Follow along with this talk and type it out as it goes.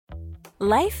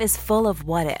Life is full of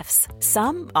what-ifs.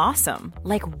 Some awesome,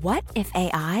 like what if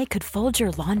AI could fold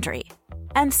your laundry?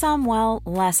 And some, well,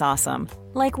 less awesome,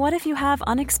 like what if you have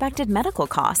unexpected medical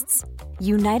costs?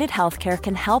 United Healthcare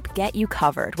can help get you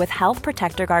covered with Health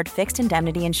Protector Guard fixed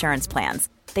indemnity insurance plans.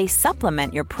 They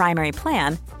supplement your primary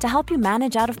plan to help you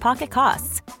manage out-of-pocket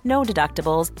costs. No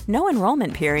deductibles, no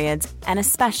enrollment periods, and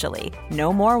especially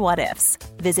no more what-ifs.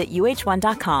 Visit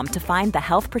uh1.com to find the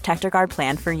Health Protector Guard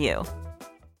plan for you.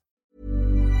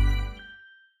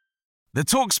 The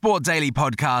TalkSport Daily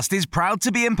podcast is proud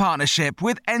to be in partnership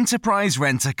with Enterprise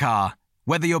Rent-A-Car.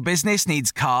 Whether your business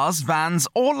needs cars, vans,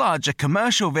 or larger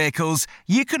commercial vehicles,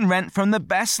 you can rent from the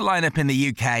best lineup in the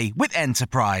UK with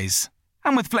Enterprise.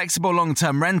 And with flexible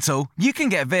long-term rental, you can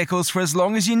get vehicles for as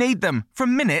long as you need them,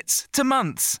 from minutes to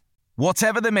months.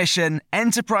 Whatever the mission,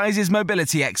 Enterprise's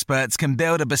mobility experts can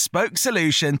build a bespoke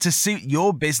solution to suit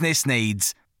your business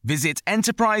needs. Visit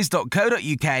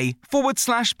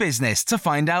enterprise.co.uk/business to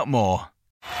find out more.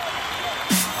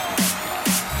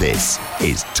 This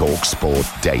is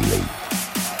TalkSport Daily.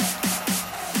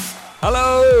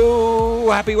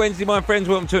 Hello! Happy Wednesday, my friends.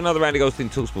 Welcome to another Andy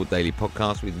Goldstein TalkSport Daily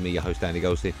podcast with me, your host, Andy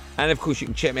Goldstein. And, of course, you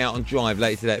can check me out on Drive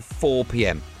later today at 4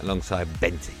 p.m. alongside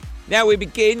Benty. Now we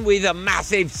begin with a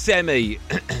massive semi,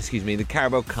 the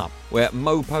Carabao Cup, where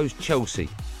Mopo's Chelsea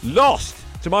lost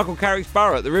to Michael Carrick's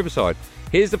Boro at the Riverside.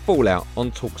 Here's the fallout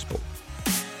on TalkSport.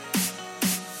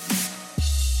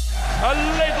 A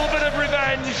little bit of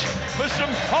revenge for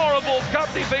some horrible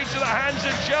cup defeats at the hands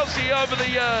of Chelsea over the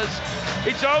years.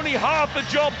 It's only half the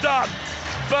job done,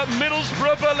 but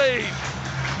Middlesbrough believe.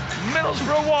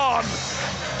 Middlesbrough 1,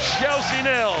 Chelsea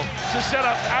 0 to set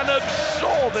up an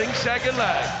absorbing second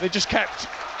leg. They just kept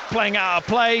playing out of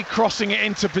play, crossing it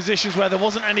into positions where there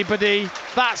wasn't anybody.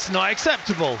 That's not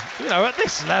acceptable. You know, at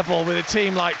this level, with a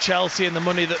team like Chelsea and the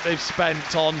money that they've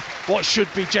spent on what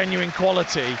should be genuine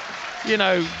quality, you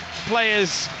know,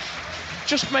 players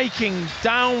just making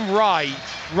downright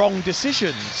wrong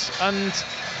decisions. And,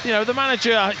 you know, the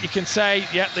manager, you can say,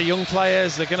 yeah, the young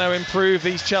players, they're going to improve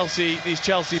these Chelsea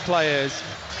players.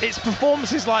 It's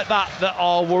performances like that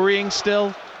are worrying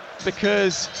still,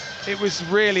 because it was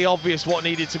really obvious what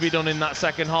needed to be done in that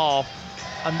second half,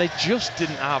 and they just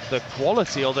didn't have the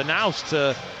quality or the nous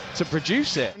to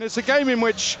produce it. And it's a game in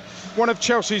which one of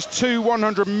Chelsea's two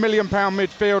 £100 million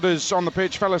midfielders on the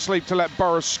pitch fell asleep to let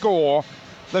Boro score.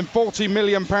 Then £40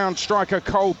 million striker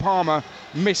Cole Palmer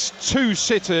missed two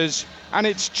sitters, and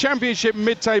it's Championship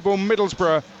mid-table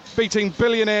Middlesbrough beating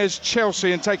billionaires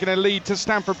Chelsea and taking a lead to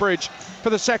Stamford Bridge for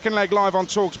the second leg live on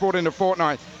TalkSport in a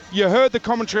fortnight. You heard the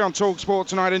commentary on TalkSport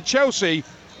tonight, and Chelsea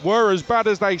were as bad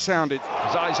as they sounded.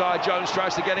 Isaiah Jones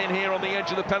tries to get in here on the edge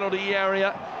of the penalty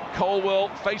area. Colwell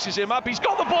faces him up. He's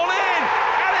got the ball in,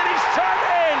 and it is turned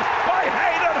in by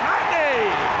Hayden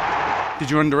Hackney. Did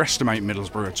you underestimate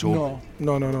Middlesbrough at all?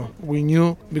 No. We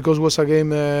knew, because it was a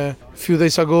game a few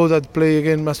days ago that played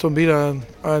against Aston Villa,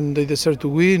 and they deserved to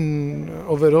win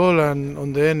overall. And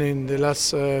on the end, in the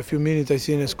last few minutes, I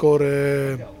seen a score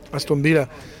Aston Villa.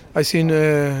 I think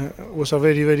it was a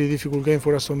very, very difficult game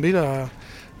for Aston Villa.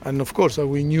 And of course,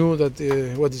 we knew that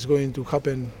what is going to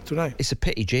happen tonight. It's a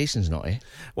pity Jason's not here.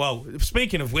 Well,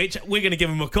 speaking of which, we're going to give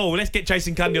him a call. Let's get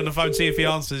Jason Cundy on the phone, see if he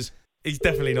answers. He's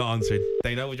definitely not answering.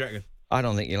 Dano, what do you reckon? I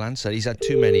don't think he'll answer. He's had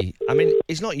too many. I mean,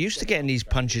 he's not used to getting these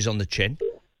punches on the chin.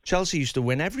 Chelsea used to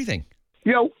win everything.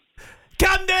 Yo.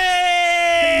 Cundy!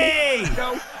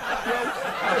 Yo.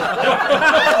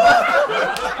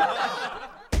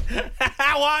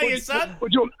 How are you, son?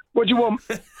 What do you want?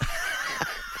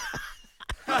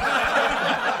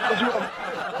 Are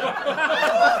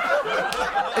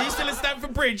you still at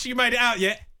Stamford Bridge? You made it out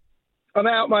yet? I'm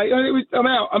out, mate. I'm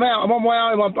out. I'm on my way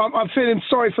home. I'm feeling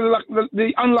sorry for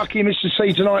the unlucky Mr.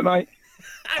 C tonight, mate.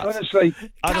 Honestly.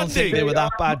 I don't think they were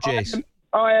that bad, Jace.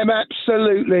 I am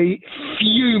absolutely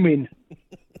fuming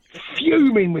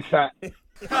with that.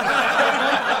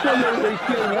 Absolutely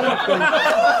fuming, honestly.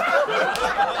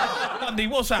 Andy,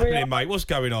 what's happening, mate? What's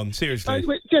going on? Seriously.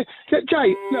 Jay,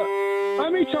 look, how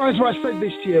many times have I said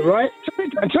this to you, right?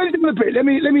 Turn it down a bit. Let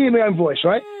me hear my own voice,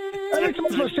 right? How many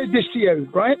times have I said this to you,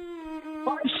 right?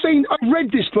 I've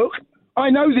read this book. I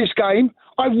know this game.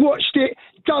 I've watched it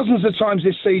dozens of times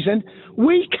this season.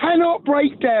 We couldn't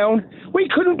break down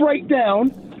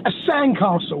a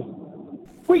sandcastle.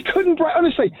 We couldn't break,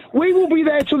 honestly, we will be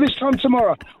there till this time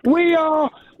tomorrow. We are,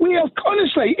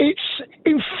 honestly, it's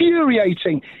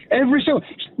infuriating. Every single,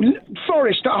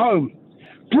 Forest at home,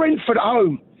 Brentford at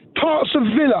home, parts of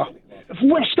Villa,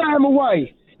 West Ham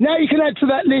away. Now you can add to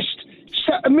that list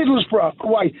Middlesbrough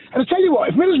away. And I tell you what,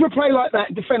 if Middlesbrough play like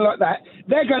that, defend like that,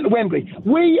 they're going to Wembley.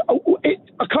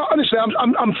 I can't, honestly,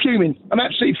 I'm fuming. I'm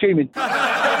absolutely fuming.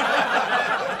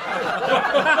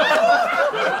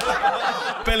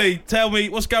 Billy, tell me,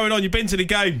 what's going on? You've been to the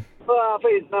game? Well, I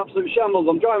think it's an absolute shambles.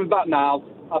 I'm driving back now.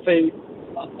 I think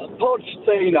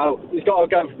Pochettino has got to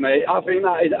go for me. I think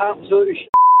that is absolutely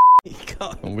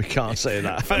We can't say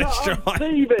that. First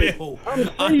try, Bill.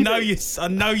 I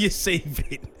know you're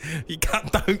seething. You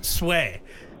don't swear.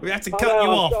 We have to cut you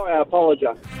off. Sorry, I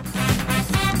apologise.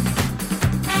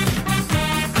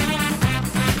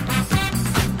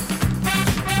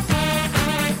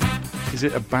 Is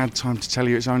it a bad time to tell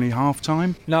you it's only half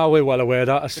time? No, we're well aware of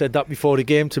that. I said that before the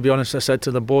game. To be honest, I said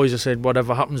to the boys, I said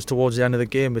whatever happens towards the end of the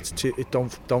game,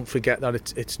 don't forget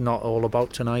that it's not all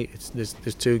about tonight. There's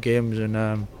 2 games,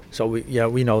 and so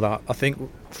we know that. I think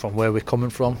from where we're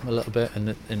coming from a little bit, and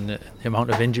the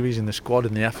amount of injuries in the squad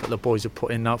and the effort the boys have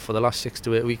put in now for the last 6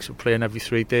 to 8 weeks of playing every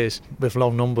 3 days with low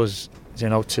numbers.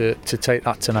 To take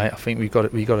that tonight, I think we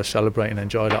got to celebrate and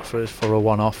enjoy that for a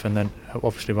one-off, and then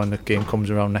obviously when the game comes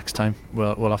around next time,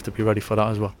 we'll have to be ready for that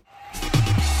as well.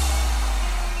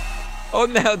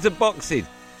 On now to boxing,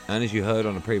 and as you heard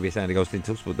on a previous Andy Goldstein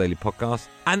TalkSport Daily podcast,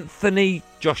 Anthony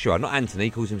Joshua, not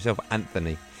Anthony, calls himself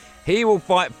Anthony. He will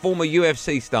fight former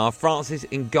UFC star Francis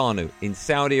Ngannou in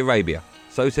Saudi Arabia.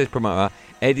 So says promoter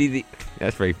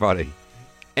that's very funny.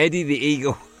 Eddie the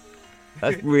Eagle.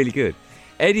 That's really good.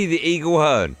 Eddie the Eagle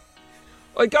Hearn.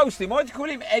 Oi, Ghosty, why'd you call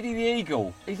him Eddie the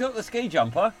Eagle? He's not the ski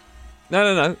jumper.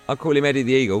 No. I call him Eddie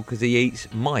the Eagle because he eats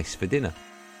mice for dinner.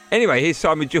 Anyway, here's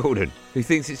Simon Jordan, who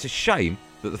thinks it's a shame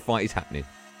that the fight is happening.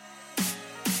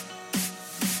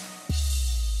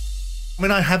 I mean,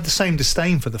 I have the same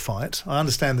disdain for the fight. I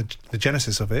understand the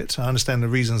genesis of it. I understand the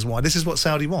reasons why. This is what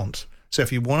Saudi want. So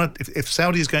if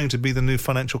Saudi is going to be the new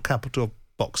financial capital of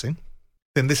boxing,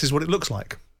 then this is what it looks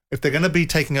like. If they're going to be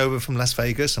taking over from Las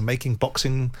Vegas and making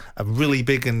boxing a really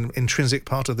big and intrinsic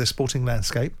part of their sporting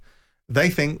landscape, they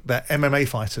think that MMA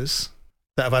fighters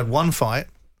that have had one fight,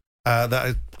 that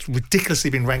have ridiculously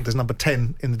been ranked as number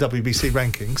 10 in the WBC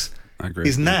rankings,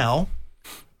 is now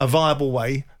a viable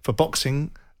way for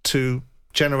boxing to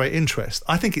generate interest.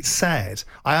 I think it's sad.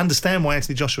 I understand why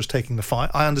Anthony Joshua's taking the fight.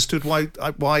 I understood why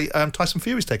Tyson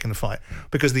Fury's taking the fight,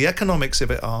 because the economics of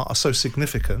it are so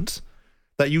significant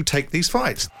that you take these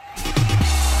fights.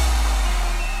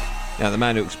 Now, the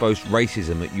man who exposed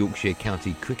racism at Yorkshire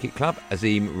County Cricket Club,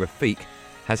 Azim Rafiq,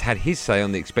 has had his say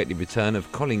on the expected return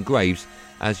of Colin Graves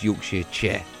as Yorkshire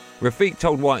chair. Rafiq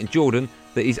told White and Jordan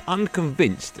that he's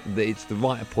unconvinced that it's the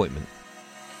right appointment.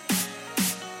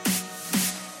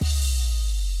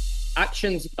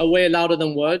 Actions are way louder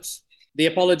than words. The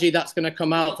apology that's going to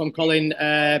come out from Colin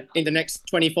in the next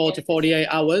 24 to 48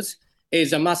 hours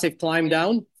is a massive climb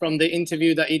down from the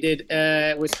interview that he did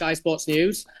with Sky Sports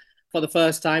News. For the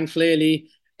first time, clearly,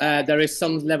 there is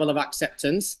some level of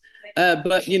acceptance.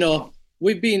 But,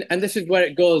 we've been, and this is where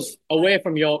it goes away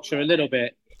from Yorkshire a little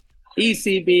bit.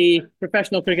 ECB,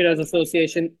 Professional Cricketers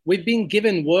Association, we've been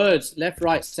given words left,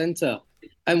 right, centre.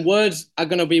 And words are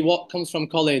going to be what comes from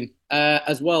Colin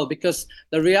as well, because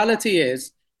the reality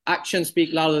is actions speak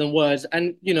louder than words.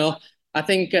 And, I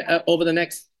think over the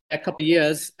next couple of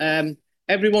years,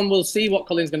 everyone will see what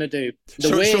Colin's going to do. So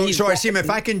Asim, if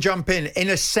I can jump in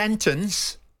a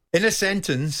sentence,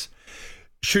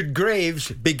 should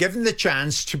Graves be given the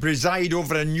chance to preside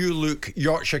over a new look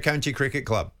Yorkshire County Cricket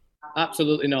Club?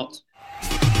 Absolutely not.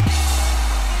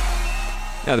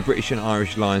 Now, the British and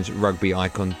Irish Lions rugby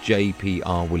icon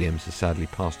J.P.R. Williams has sadly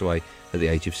passed away at the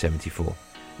age of 74.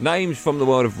 Names from the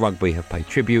world of rugby have paid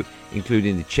tribute,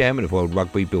 including the chairman of World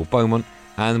Rugby, Bill Beaumont,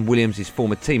 and Williams'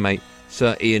 former teammate,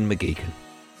 Sir Ian McGeechan.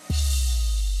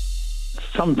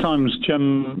 Sometimes,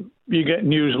 Jim, you get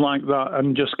news like that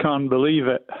and just can't believe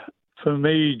it. For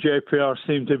me, JPR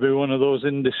seemed to be one of those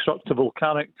indestructible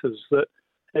characters that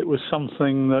it was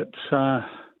something that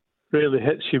really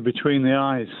hits you between the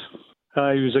eyes.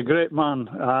 He was a great man,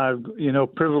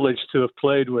 privileged to have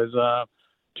played with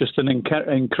just an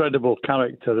incredible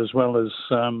character as well as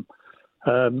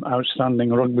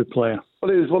outstanding rugby player.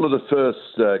 Well, he was one of the first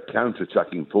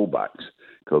counter-attacking fullbacks,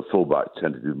 because fullbacks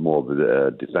tend to do more of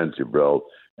a defensive role.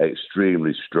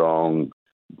 Extremely strong,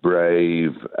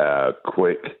 brave,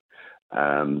 quick,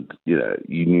 and you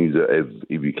knew that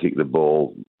if you kicked the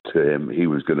ball to him, he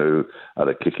was going to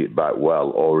either kick it back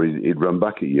well or he'd run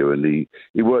back at you. And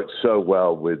he worked so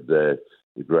well with the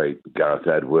great Gareth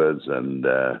Edwards and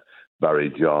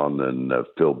Barry John and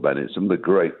Phil Bennett, some of the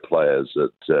great players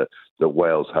that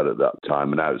Wales had at that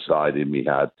time. And outside him, he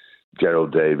had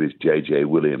Gerald Davies, J.J.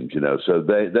 Williams, so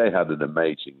they had an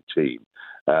amazing team.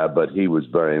 but he was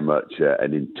very much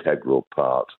an integral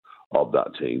part of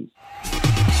that team.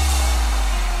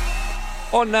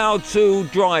 On now to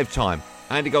Drive Time.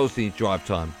 Andy Goldstein's Drive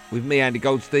Time. With me, Andy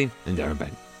Goldstein, and Darren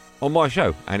Bent. On my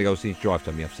show, Andy Goldstein's Drive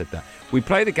Time, I've said that. We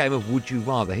played a game of Would You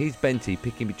Rather. Here's Benty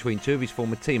picking between two of his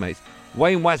former teammates,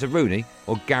 Wayne Wazza Rooney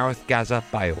or Gareth Gazza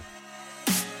Bale.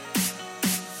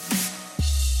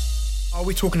 Are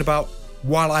we talking about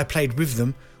while I played with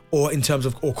them or in terms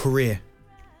of or career?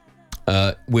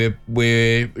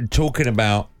 We're talking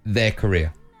about their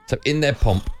career. So in their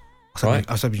pomp, right?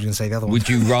 I was hoping you were going to say the other one. Would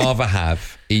you rather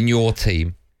have in your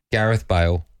team Gareth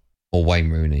Bale or Wayne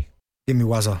Rooney? Give me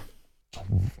Wazza.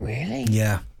 Really?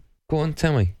 Yeah. Go on,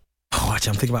 tell me. Oh, actually,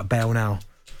 I'm thinking about Bale now.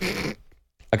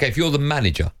 Okay, if you're the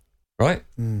manager, right?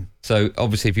 So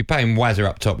obviously, if you're paying Wazza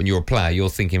up top and you're a player, you're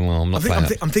thinking, well,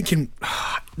 I'm thinking.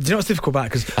 Do you know what's difficult about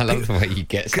it? Because I love the way you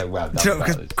get so wound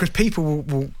up. Because people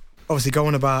will obviously go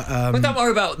on about. Well, don't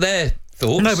worry about their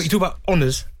thoughts. No, but you talk about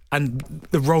honours and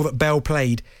the role that Bale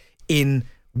played in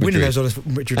winning those honours for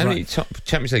Madrid. How many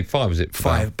Champions League 5 was it?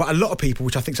 5. But a lot of people,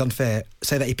 which I think is unfair,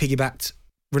 say that he piggybacked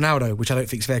Ronaldo, which I don't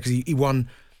think is fair because he won.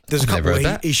 There's a couple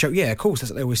where he showed. Yeah, of course,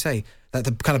 that's what they always say. That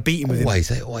to kind of beat him with him.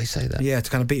 Always say that. Yeah, to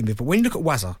kind of beat him with. But when you look at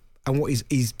Wazza and what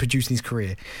he's produced in his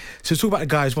career, so talk about a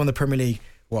guy who's won the Premier League.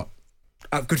 What?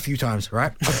 A good few times,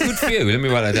 right? A good few. Let me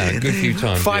write that down. A good few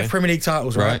times. 5 Premier League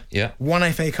titles, right? Yeah.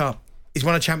 1 FA Cup. He's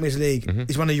won a Champions League. Mm-hmm.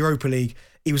 He's won a Europa League.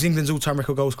 He was England's all-time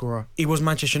record goal scorer. He was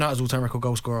Manchester United's all-time record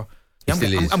goal scorer. Yeah,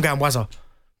 I'm going Wazza.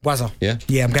 Yeah?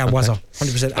 Yeah, I'm going Wazza.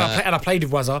 100%. And I played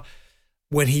with Wazza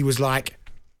when he was like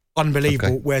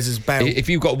unbelievable, whereas as Bale. If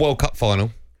you've got a World Cup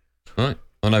final, right?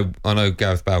 I know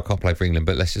Gareth Bale can't play for England,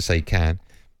 but let's just say he can.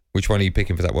 Which one are you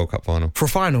picking for that World Cup final? For a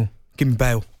final, give me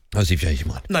Bale. How's he changed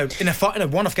your mind? No, in a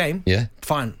one-off game. Yeah.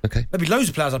 Fine. Okay. There'd be loads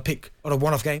of players I'd pick on a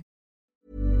one-off game.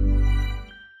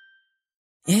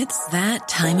 It's that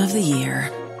time of the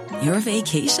year. Your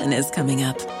vacation is coming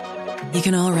up. You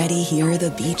can already hear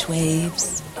the beach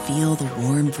waves, feel the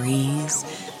warm breeze,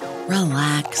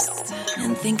 relax,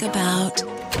 and think about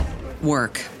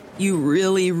work. You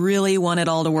really, really want it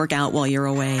all to work out while you're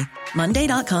away.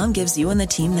 Monday.com gives you and the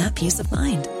team that peace of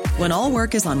mind. When all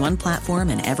work is on one platform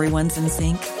and everyone's in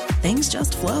sync, things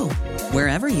just flow.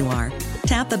 Wherever you are,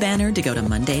 tap the banner to go to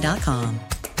Monday.com.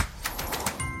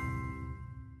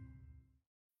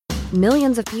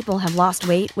 Millions of people have lost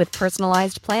weight with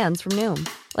personalized plans from Noom.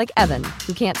 Like Evan,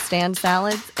 who can't stand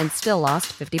salads and still lost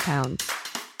 50 pounds.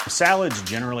 Salads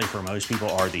generally for most people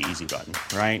are the easy button,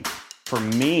 right? For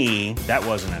me, that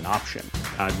wasn't an option.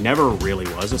 I never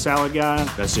really was a salad guy.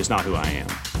 That's just not who I am.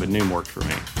 But Noom worked for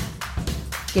me.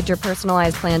 Get your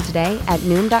personalized plan today at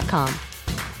Noom.com.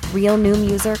 Real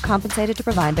Noom user compensated to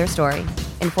provide their story.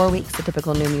 In 4 weeks, the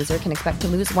typical Noom user can expect to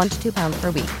lose 1 to 2 pounds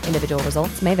per week. Individual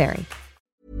results may vary.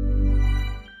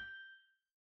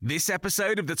 This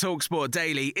episode of the TalkSport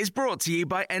Daily is brought to you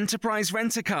by Enterprise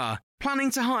Rent-A-Car.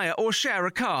 Planning to hire or share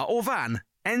a car or van?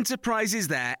 Enterprise is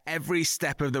there every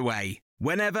step of the way.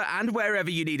 Whenever and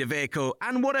wherever you need a vehicle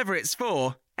and whatever it's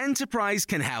for, Enterprise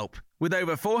can help. With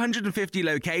over 450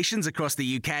 locations across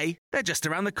the UK, they're just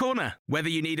around the corner. Whether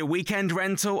you need a weekend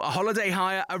rental, a holiday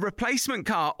hire, a replacement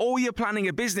car, or you're planning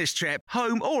a business trip,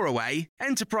 home or away,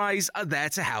 Enterprise are there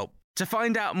to help. To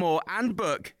find out more and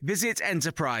book, visit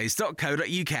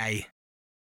enterprise.co.uk.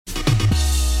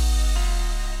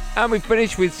 And we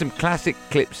finish with some classic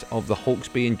clips of the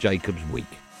Hawksbee and Jacobs week.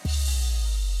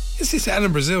 This is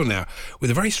Alan Brazil now, with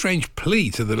a very strange plea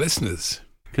to the listeners.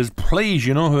 Because please,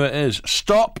 you know who it is.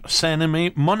 Stop sending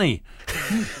me money.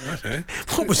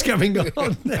 What was going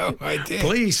on? No idea.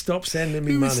 Please stop sending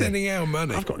me Who money. was sending out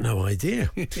money? I've got no idea.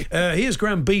 Here's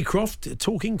Graham Beecroft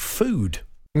talking food.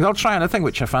 I'll try anything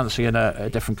which I fancy in a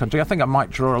different country. I think I might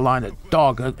draw a line at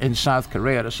dog in South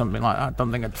Korea or something like that. I don't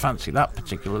think I'd fancy that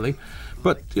particularly.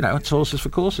 But, you know, it's horses for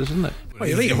courses, isn't it? Well,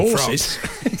 you'll eat horses.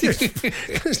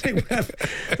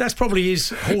 That's probably his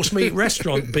horse meat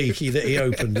restaurant, Beaky, that he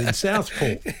opened in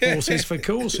Southport. Horses for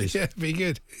courses. Yeah, be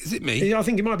good. Is it me? I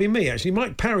think it might be me, actually.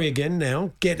 Mike Parry again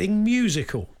now, getting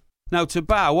musical. Now, to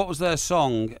Bow, what was their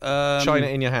song? China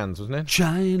in Your Hands, wasn't it?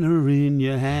 China in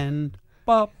Your Hand.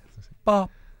 Bop, bop.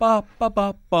 Bop, bop,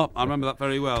 bop, bop. I remember that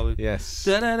very well. Yes.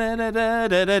 Chuck in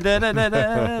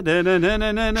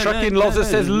Loza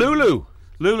says Lulu.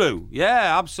 Lulu.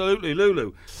 Yeah, absolutely,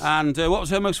 Lulu. And what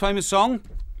was her most famous song?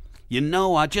 You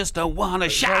know I just don't want to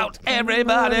shout.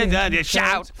 Everybody,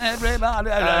 shout. Everybody,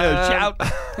 shout. I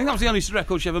think that was the only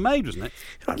record she ever made, wasn't it?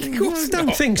 I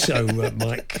don't think so,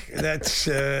 Mike. That's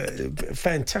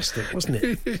fantastic, wasn't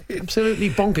it?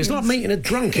 Absolutely bonkers. It's like meeting a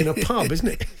drunk in a pub, isn't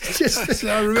it? Just,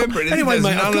 I remember it. Anyway,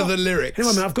 mate, none of the lyrics.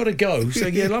 Anyway, mate, I've got to go. So,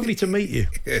 yeah, lovely to meet you.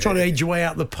 Trying to edge your way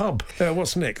out the pub.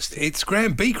 What's next? It's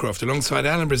Graham Beecroft alongside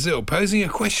Alan Brazil posing a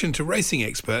question to racing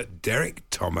expert Derek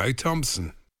Tomo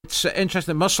Thompson. It's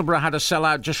interesting. Musselburgh had a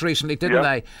sellout just recently, didn't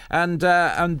they? And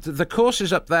the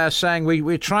courses up there saying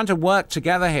we're trying to work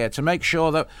together here to make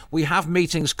sure that we have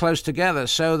meetings close together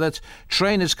so that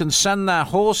trainers can send their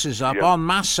horses up en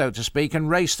masse, so to speak, and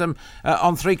race them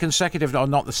on 3 consecutive, or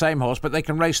not the same horse, but they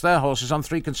can race their horses on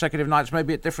 3 consecutive nights,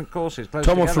 maybe at different courses.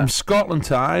 Tomo from Scotland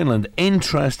to Ireland.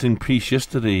 Interesting piece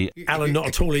yesterday. Alan, not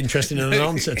at all interested in an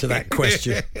answer to that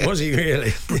question. Was he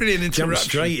really? Brilliant interruption. Jumped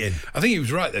straight in. I think he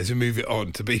was right there to move it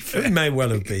on, to be fair. It may well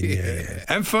have been, yeah.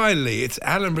 And finally, it's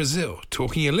Alan Brazil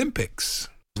talking Olympics.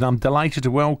 And I'm delighted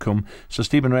to welcome Sir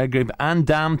Stephen Redgrave and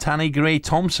Damn Tanny Gray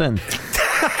Thompson.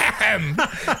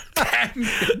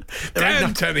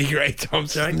 Damn Tanny Gray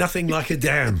Thompson. There ain't nothing like a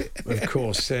damn, of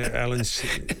course. Alan's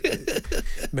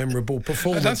memorable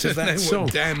performance of that song.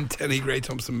 What Damn Tanny Gray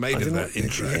Thompson made of that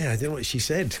intro. Yeah, I don't know what she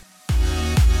said.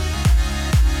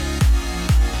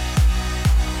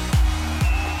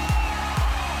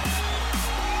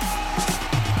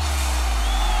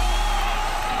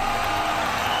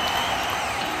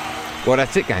 Well,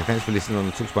 that's it, gang. Thanks for listening on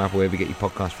the TalkSport app, wherever you get your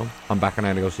podcast from. I'm back on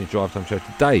Andy Goldstein's Drive Time Show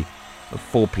today at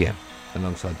 4 p.m.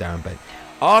 alongside Darren Bent.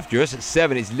 After us at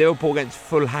 7, it's Liverpool against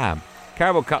Fulham.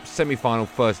 Carabao Cup semi-final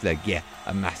first leg. Yeah,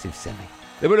 a massive semi.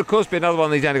 There will, of course, be another one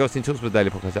of these Andy Goldstein TalkSport Daily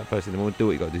podcasts at first in the morning. Do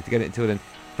what you got to do to get it. Until then,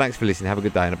 thanks for listening. Have a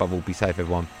good day. And above all, be safe,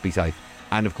 everyone. Be safe.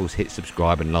 And, of course, hit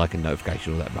subscribe and like and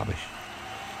notification, all that rubbish.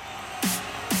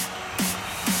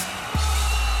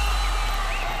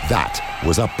 That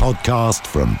was a podcast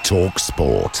from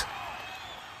TalkSport.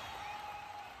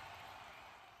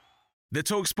 The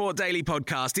TalkSport Daily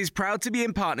Podcast is proud to be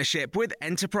in partnership with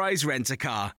Enterprise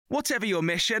Rent-A-Car. Whatever your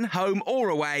mission, home or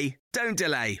away, don't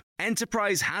delay.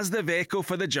 Enterprise has the vehicle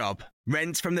for the job.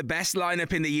 Rent from the best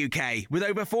lineup in the UK. With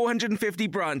over 450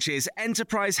 branches,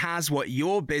 Enterprise has what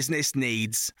your business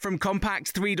needs. From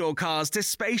compact 3-door cars to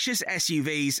spacious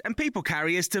SUVs and people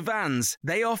carriers to vans,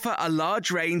 they offer a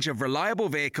large range of reliable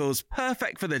vehicles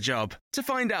perfect for the job. To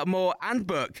find out more and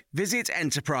book, visit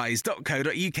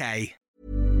enterprise.co.uk.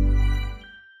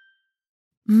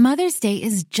 Mother's Day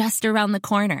is just around the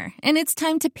corner, and it's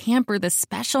time to pamper the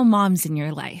special moms in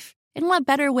your life. And what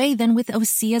better way than with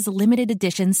Osea's limited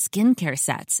edition skincare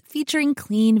sets, featuring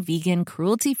clean, vegan,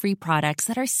 cruelty-free products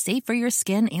that are safe for your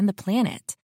skin and the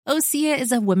planet. Osea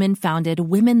is a women-founded,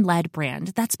 women-led brand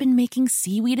that's been making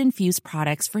seaweed-infused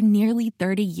products for nearly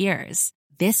 30 years.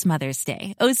 This Mother's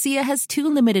Day, Osea has 2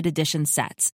 limited edition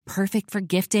sets, perfect for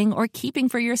gifting or keeping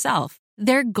for yourself.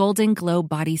 Their Golden Glow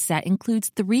body set includes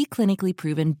 3 clinically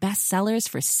proven bestsellers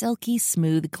for silky,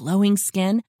 smooth, glowing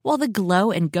skin, while the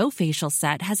Glow and Go facial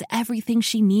set has everything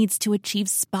she needs to achieve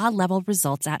spa-level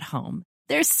results at home.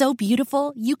 They're so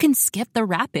beautiful, you can skip the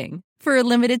wrapping. For a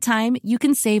limited time, you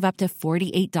can save up to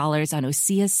 $48 on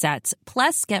Osea's sets,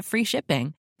 plus get free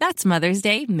shipping. That's Mother's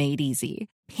Day made easy.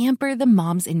 Pamper the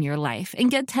moms in your life and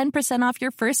get 10% off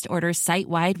your first order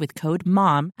site-wide with code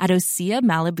MOM at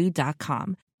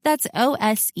OseaMalibu.com. That's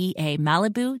OSEA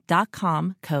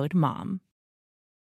Malibu.com, code MOM.